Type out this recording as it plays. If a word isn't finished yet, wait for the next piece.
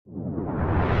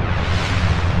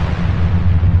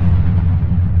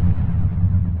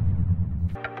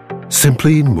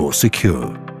Simply more secure.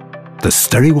 The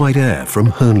SteriWhite Air from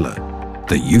Hönle,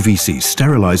 the UVC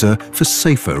sterilizer for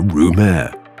safer room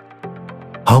air.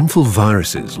 Harmful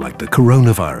viruses like the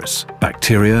coronavirus,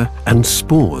 bacteria and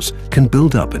spores can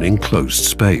build up in enclosed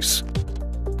space.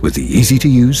 With the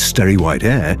easy-to-use SteriWhite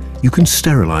Air, you can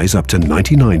sterilize up to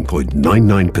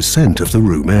 99.99% of the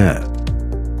room air.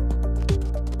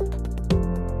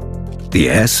 The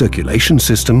air circulation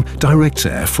system directs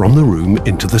air from the room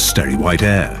into the SteriWhite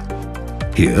Air.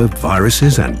 Here,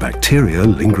 viruses and bacteria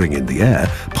lingering in the air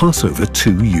pass over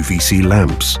two UVC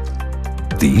lamps.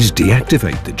 These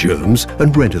deactivate the germs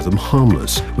and render them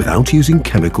harmless without using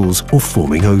chemicals or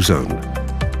forming ozone.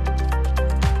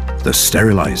 The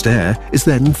sterilized air is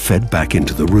then fed back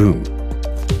into the room.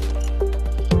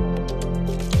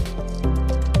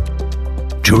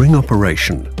 During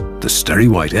operation, the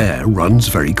SteriWhite Air runs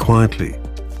very quietly,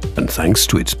 and thanks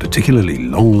to its particularly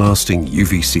long-lasting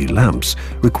UVC lamps,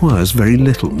 requires very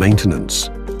little maintenance.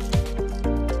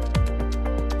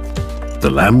 The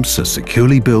lamps are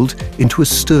securely built into a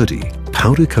sturdy,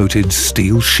 powder-coated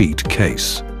steel sheet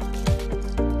case.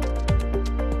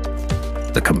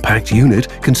 The compact unit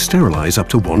can sterilize up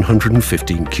to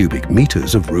 115 cubic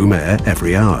meters of room air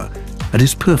every hour and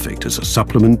is perfect as a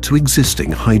supplement to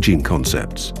existing hygiene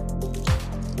concepts,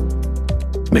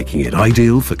 making it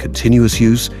ideal for continuous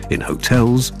use in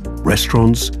hotels,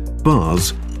 restaurants,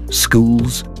 bars,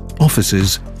 schools,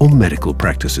 offices or medical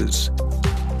practices.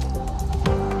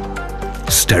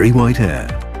 SteriWhite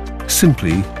Air,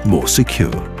 simply more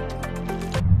secure.